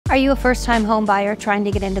Are you a first-time home buyer trying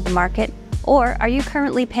to get into the market? Or are you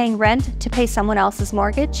currently paying rent to pay someone else's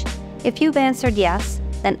mortgage? If you've answered yes,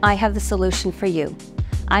 then I have the solution for you.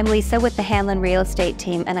 I'm Lisa with the Hanlon Real Estate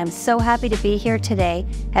Team, and I'm so happy to be here today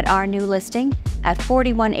at our new listing at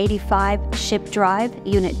 4185 Shipp Drive,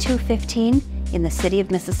 Unit 215 in the city of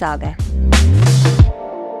Mississauga.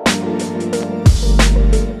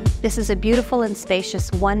 This is a beautiful and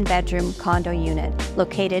spacious one-bedroom condo unit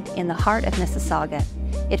located in the heart of Mississauga.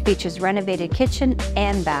 It features renovated kitchen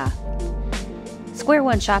and bath. Square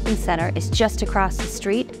One Shopping Center is just across the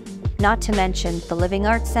street, not to mention the Living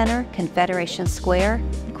Arts Center, Confederation Square,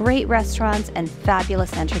 great restaurants, and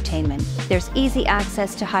fabulous entertainment. There's easy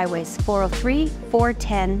access to highways 403,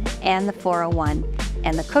 410, and the 401,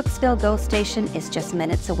 and the Cooksville GO station is just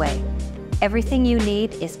minutes away. Everything you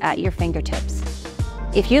need is at your fingertips.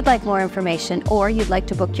 If you'd like more information or you'd like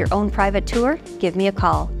to book your own private tour, give me a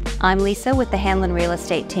call. I'm Lisa with the Hanlon Real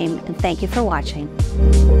Estate Team, and thank you for watching.